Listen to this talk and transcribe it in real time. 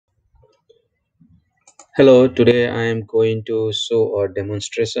Hello, today I am going to show a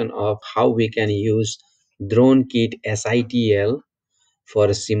demonstration of how we can use Dronekit-SITL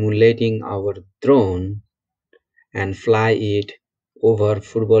for simulating our drone and fly it over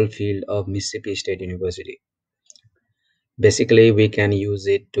football field of Mississippi State University. Basically, we can use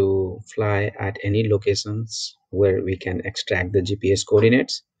it to fly at any locations where we can extract the GPS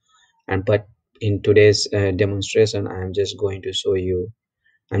coordinates. But in today's demonstration, I'm just going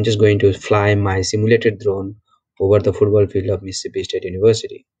to fly my simulated drone over the football field of Mississippi State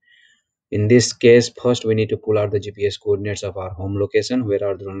University. In this case, first we need to pull out the GPS coordinates of our home location where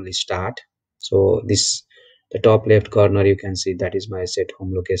our drone will start. So the top left corner, you can see that is my set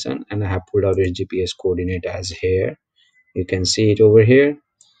home location, and I have pulled out its GPS coordinate as here. You can see it over here.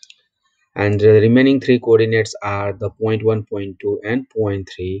 And the remaining three coordinates are the point 1, point 2, and point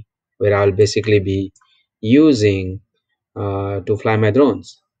 3, where I'll basically be using to fly my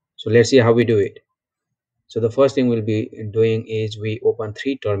drones. So let's see how we do it. So the first thing we'll be doing is we open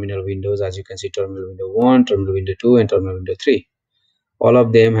three terminal windows. As you can see, terminal window 1, terminal window 2, and terminal window 3. All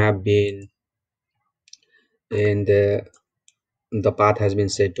of them have been in the path has been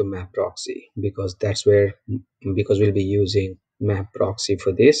set to MAVProxy because we'll be using MAVProxy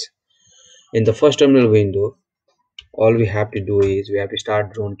for this. In the first terminal window, all we have to do is we have to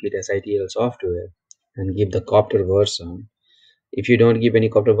start Dronekit-SITL software and give the copter version. If you don't give any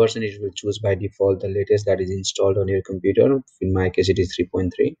copter version, it will choose by default the latest that is installed on your computer. In my case, it is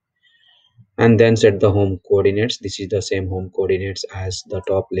 3.3. And then set the home coordinates. This is the same home coordinates as the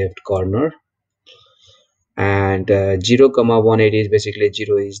top left corner. And 0, 180 is basically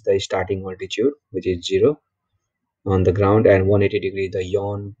 0 is the starting altitude, which is 0 on the ground, and 180 degree the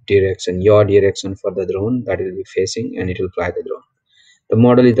yaw direction for the drone that it will be facing, and it will fly the drone. The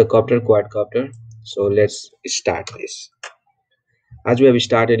model is the quadcopter. So let's start this. As we have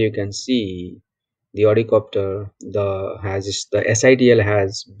started, you can see the quadcopter, the SITL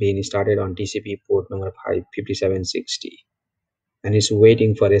has been started on TCP port number 5760, and it's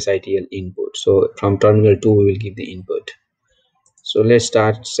waiting for SITL input. So from terminal 2 we will give the input. So let's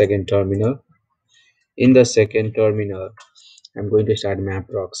start second terminal. In the second terminal, I'm going to start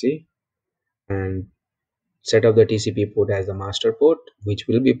MAVProxy and set up the TCP port as the master port, which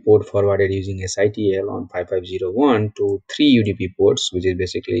will be port forwarded using SITL on 5501 to 3 UDP ports, which is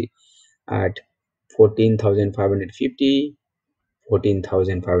basically at 14,550,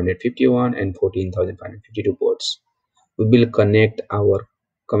 14,551, and 14,552 ports. We will connect our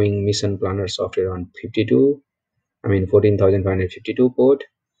coming mission planner software on 14,552 port,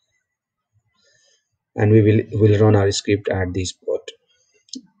 and will run our script at this port,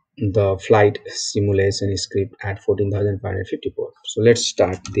 the flight simulation script at 14,550 port. So let's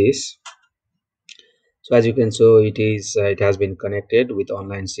start this. So as you can see, it has been connected with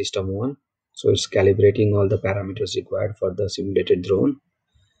online system 1. So it's calibrating all the parameters required for the simulated drone,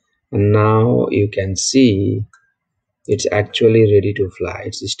 and now you can see it's actually ready to fly.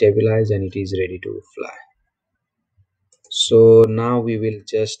 It's stabilized and it is ready to fly. So now we will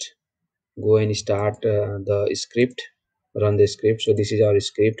just go and start the script, run the script. So this is our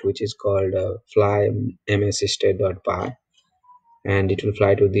script, which is called fly msstate.py, and it will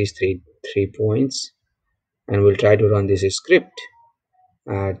fly to these three points, and we'll try to run this script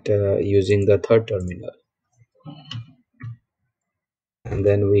at using the third terminal, and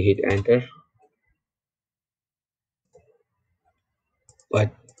then we hit enter.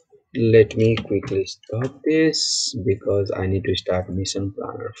 But let me quickly stop this because I need to start mission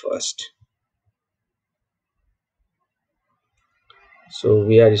planner first. So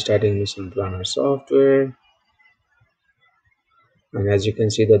we are starting mission planner software, and as you can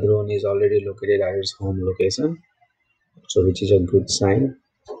see, the drone is already located at its home location, so which is a good sign.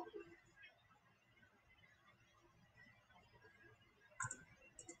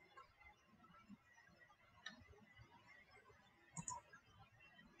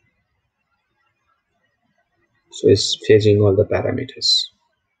 So it's fetching all the parameters.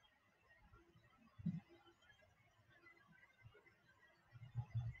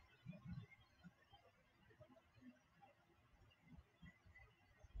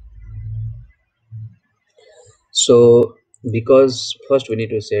 So because first we need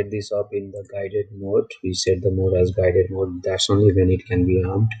to set this up in the guided mode, we set the mode as guided mode. That's only when it can be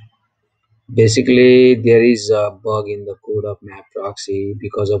armed. Basically, there is a bug in the code of MAVProxy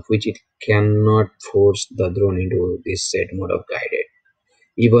because of which it cannot force the drone into this set mode of guided.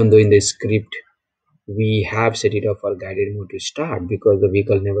 Even though in the script we have set it up for guided mode to start, because the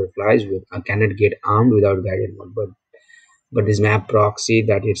vehicle never flies with cannot get armed without guided mode. But this MAVProxy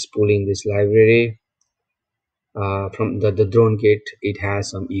that it's pulling this library, from the drone kit, it has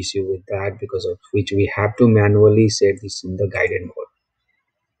some issue with that, because of which we have to manually set this in the guided mode.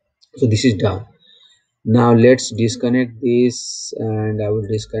 So this is done. Now let's disconnect this, and I will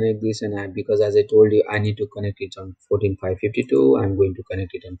disconnect this, and because as I told you, I need to connect it on 14552. I'm going to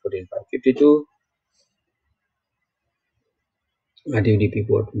connect it on 14552 at UDP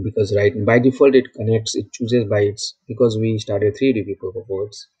port, because right by default it connects, it chooses by its, because we started 3 UDP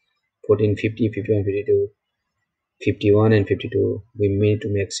ports, 1450, 51, 52, 51 and 52. We need to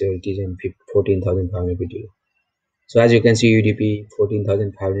make sure it is on 14,552. So as you can see, UDP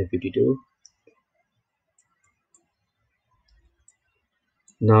 14,552.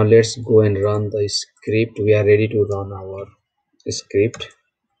 Now let's go and run the script. We are ready to run our script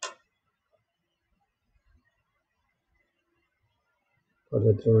for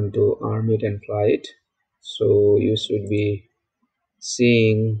the drone to arm it and fly it. So you should be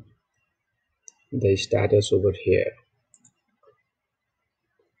seeing the status over here.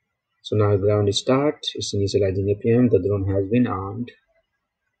 So now ground start, it's initializing APM, the drone has been armed,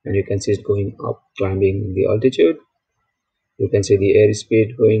 and you can see it going up, climbing the altitude. You can see the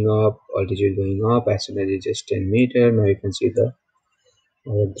airspeed going up, altitude going up. As soon as it's just 10 meters, now you can see the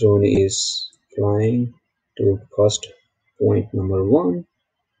our drone is flying to first point number 1,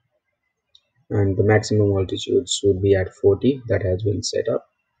 and the maximum altitude should be at 40. That has been set up.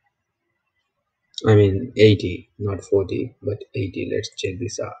 I mean 80, not 40, but 80. Let's check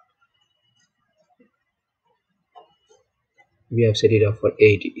this out. We have set it up for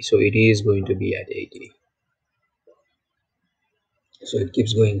 80, so it is going to be at 80. So it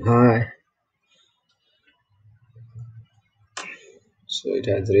keeps going high. So it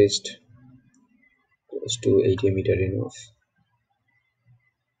has reached close to 80 meter enough.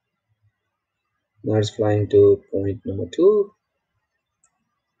 Now it's flying to point number 2.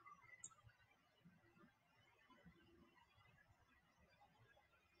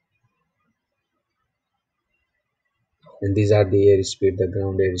 And these are the airspeed, the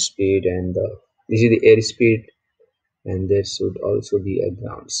ground airspeed, and this is the airspeed, and there should also be a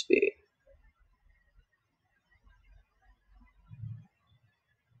ground speed.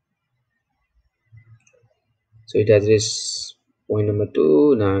 So it has reached point number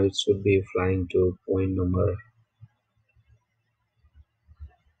 2. Now it should be flying to point number.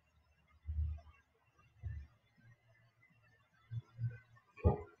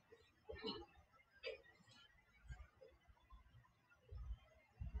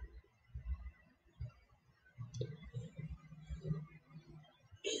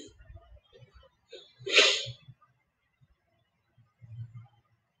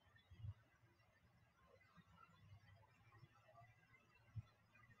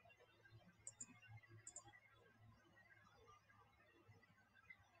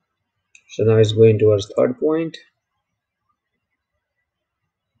 So now it's going towards third point.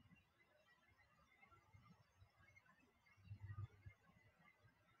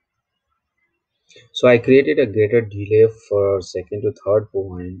 So I created a greater delay for second to third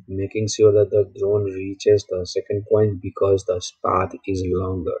point, making sure that the drone reaches the second point because the path is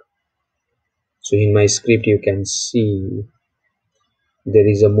longer. So in my script you can see there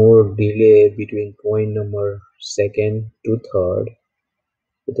is a more delay between point number second to third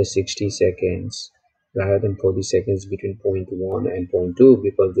with the 60 seconds rather than 40 seconds between point 1 and point 2,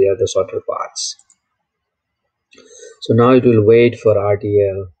 because they are the shorter paths. So now it will wait for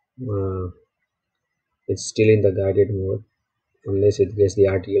RTL. It's still in the guided mode. Unless it gets the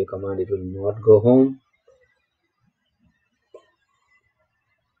RTL command, it will not go home.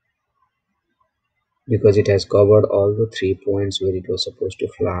 Because it has covered all the 3 points where it was supposed to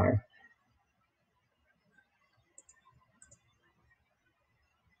fly.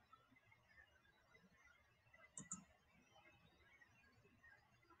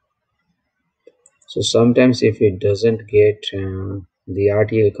 So sometimes if it doesn't get the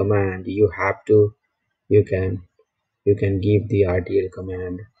RTL command, you have to, you can give the RTL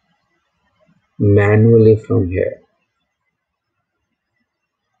command manually from here.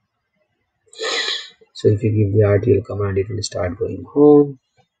 So if you give the RTL command, it will start going home.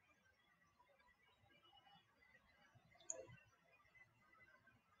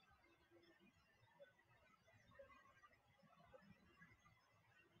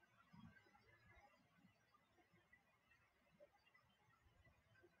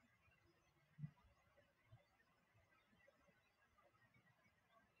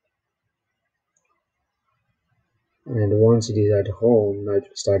 And once it is at home, now it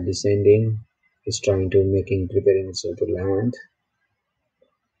will start descending. It's trying to preparing itself to land.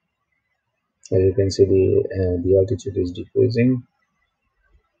 As you can see, the altitude is decreasing.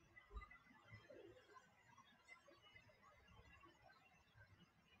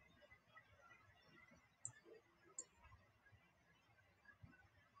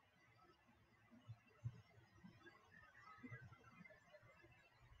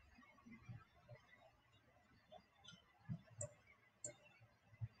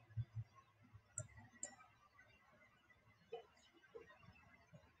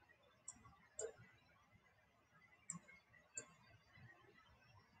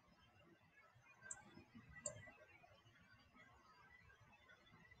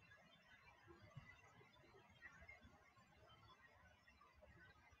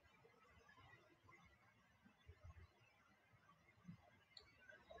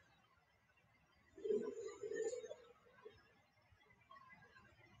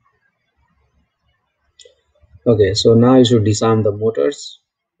 Okay, so now you should disarm the motors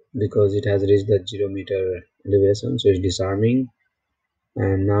because it has reached the 0 meter elevation, so it's disarming,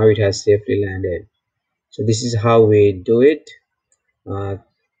 and now it has safely landed. So this is how we do it. uh,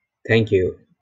 Thank you.